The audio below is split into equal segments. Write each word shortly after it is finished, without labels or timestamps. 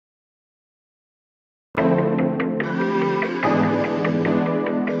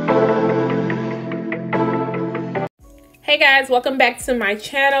Hey guys, welcome back to my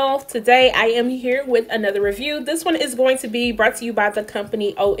channel. Today I am here with another review. This one is going to be brought to you by the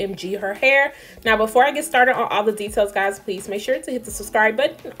company Omgherhair. Now before I get started on all the details, guys, please make sure to hit the subscribe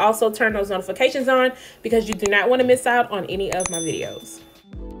button. Also turn those notifications on because you do not want to miss out on any of my videos.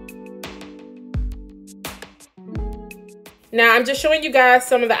 Now, I'm just showing you guys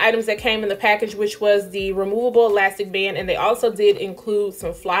some of the items that came in the package, which was the removable elastic band, and they also did include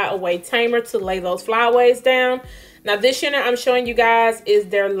some flyaway tamer to lay those flyaways down. Now, this unit I'm showing you guys is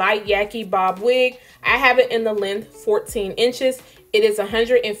their light Yaki bob wig. I have it in the length 14 inches. It is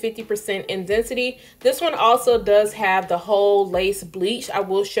 150% in density. This one also does have the whole lace bleach. I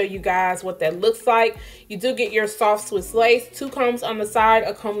will show you guys what that looks like. You do get your soft Swiss lace, 2 combs on the side,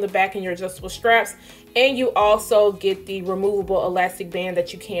 a comb in the back, and your adjustable straps. And you also get the removable elastic band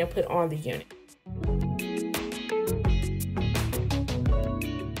that you can put on the unit.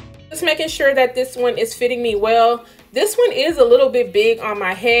 Just making sure that this one is fitting me well. This one is a little bit big on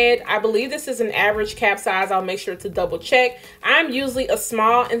my head. I believe this is an average cap size. I'll make sure to double check. I'm usually a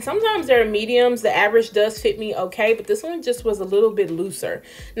small, and sometimes there are mediums. The average does fit me okay, but this one just was a little bit looser.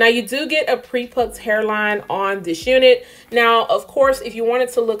 Now, you do get a pre-plucked hairline on this unit. Now, of course, if you want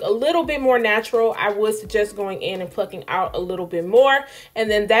it to look a little bit more natural, I would suggest going in and plucking out a little bit more. And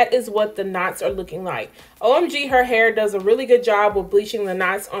then that is what the knots are looking like. Omgherhair does a really good job with bleaching the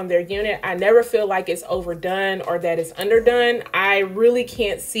knots on their unit. I never feel like it's overdone or that it's underdone. I really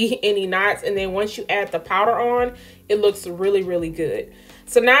can't see any knots, and then once you add the powder on, it looks really, really good.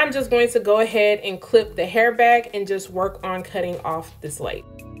 So now I'm just going to go ahead and clip the hair back and just work on cutting off this lace.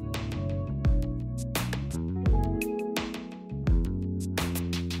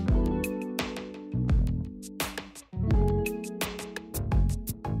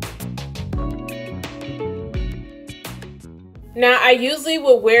 Now, I usually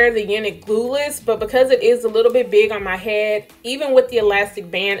would wear the unit glueless, but because it is a little bit big on my head, even with the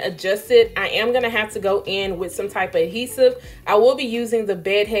elastic band adjusted, I am going to have to go in with some type of adhesive. I will be using the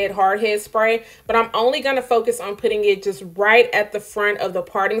Bedhead Hardhead spray, but I'm only going to focus on putting it just right at the front of the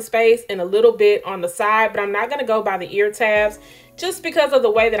parting space and a little bit on the side, but I'm not going to go by the ear tabs just because of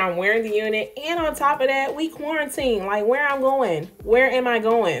the way that I'm wearing the unit. And on top of that, we quarantine. Like, where I'm going, where am I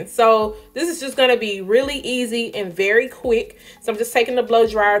going? So this is just going to be really easy and very quick. So I'm just taking the blow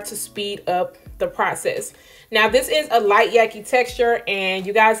dryer to speed up the process. Now, this is a light Yaki texture, and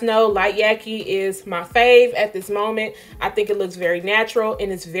you guys know light Yaki is my fave at this moment. I think it looks very natural,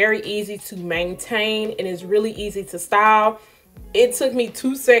 and it's very easy to maintain, and it's really easy to style. It took me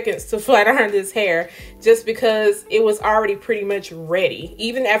 2 seconds to flat iron this hair just because it was already pretty much ready.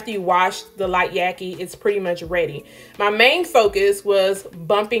 Even after you wash the light Yaki, it's pretty much ready. My main focus was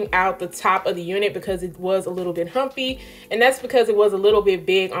bumping out the top of the unit because it was a little bit humpy, and that's because it was a little bit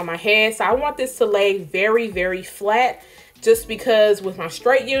big on my head. So I want this to lay very, very flat, just because with my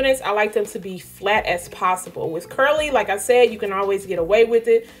straight units, I like them to be flat as possible. With curly, like I said, you can always get away with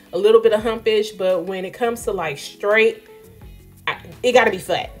it, a little bit of humpish, but when it comes to like straight, it got to be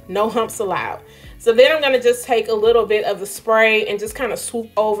flat, no humps allowed. So then I'm going to just take a little bit of the spray and just kind of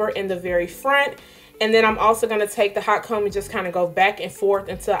swoop over in the very front. And then I'm also going to take the Hotcomb and just kind of go back and forth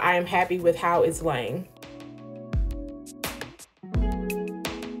until I am happy with how it's laying.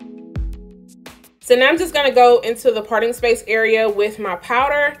 So now I'm just going to go into the parting space area with my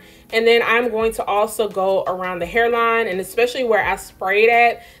powder, and then I'm going to also go around the hairline, and especially where I sprayed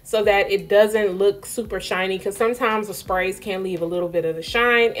at, so that it doesn't look super shiny, because sometimes the sprays can leave a little bit of the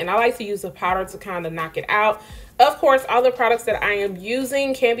shine, and I like to use the powder to kind of knock it out. Of course, all the products that I am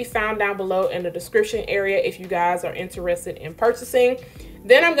using can be found down below in the description area if you guys are interested in purchasing.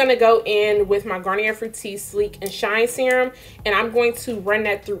 Then I'm going to go in with my Garnier Fructis Sleek and Shine Serum, and I'm going to run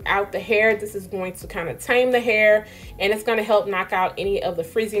that throughout the hair. This is going to kind of tame the hair, and it's going to help knock out any of the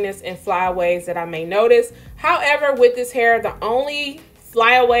frizziness and flyaways that I may notice. However, with this hair, the only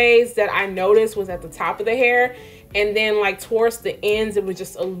flyaways that I noticed was at the top of the hair, and then like towards the ends, it was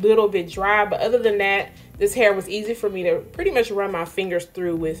just a little bit dry. But other than that, this hair was easy for me to pretty much run my fingers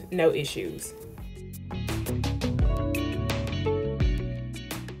through with no issues.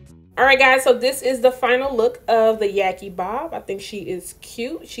 All right, guys, so this is the final look of the Yaki bob. I think she is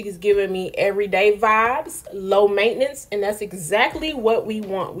cute. She's giving me everyday vibes, low maintenance, and that's exactly what we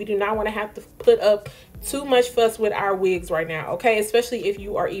want. We do not want to have to put up too much fuss with our wigs right now, okay? Especially if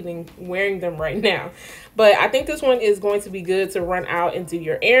you are even wearing them right now. But I think this one is going to be good to run out and do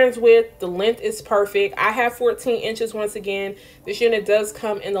your errands with. The length is perfect. I have 14 inches once again. This unit does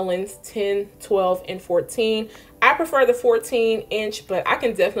come in the lengths 10, 12, and 14. I prefer the 14-inch, but I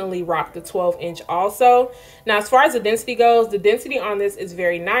can definitely rock the 12-inch also. Now, as far as the density goes, the density on this is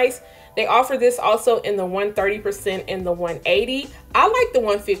very nice. They offer this also in the 130% and the 180. I like the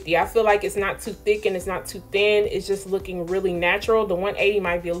 150. I feel like it's not too thick and it's not too thin. It's just looking really natural. The 180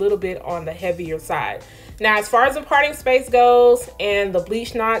 might be a little bit on the heavier side. Now, as far as the parting space goes and the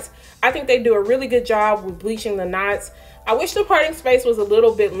bleach knots, I think they do a really good job with bleaching the knots. I wish the parting space was a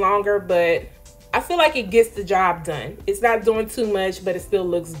little bit longer, but I feel like it gets the job done. It's not doing too much, but it still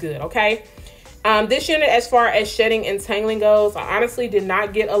looks good, okay? This unit, as far as shedding and tangling goes, I honestly did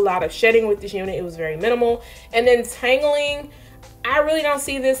not get a lot of shedding with this unit. It was very minimal. And then tangling, I really don't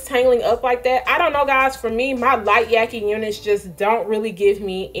see this tangling up like that. I don't know, guys. For me, my light Yaki units just don't really give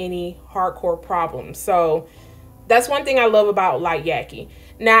me any hardcore problems. So that's one thing I love about light Yaki.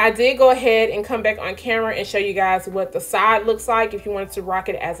 Now, I did go ahead and come back on camera and show you guys what the side looks like. If you wanted to rock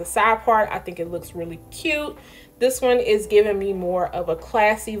it as a side part, I think it looks really cute. This one is giving me more of a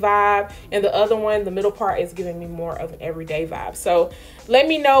classy vibe, and the other one, the middle part, is giving me more of an everyday vibe. So let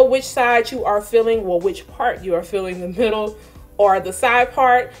me know which side you are feeling, well, which part you are feeling, the middle or the side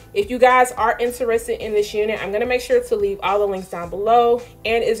part. If you guys are interested in this unit, I'm gonna make sure to leave all the links down below,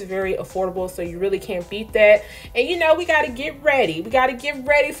 and it's very affordable, so you really can't beat that. And you know, we gotta get ready. We gotta get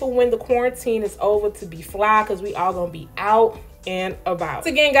ready for when the quarantine is over to be fly, because we all gonna be out and about. Once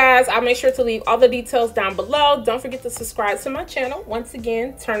again, guys, I'll make sure to leave all the details down below. Don't forget to subscribe to my channel. Once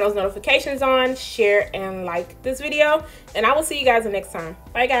again, turn those notifications on, share and like this video, and I will see you guys the next time.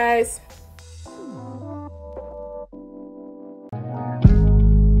 Bye, guys.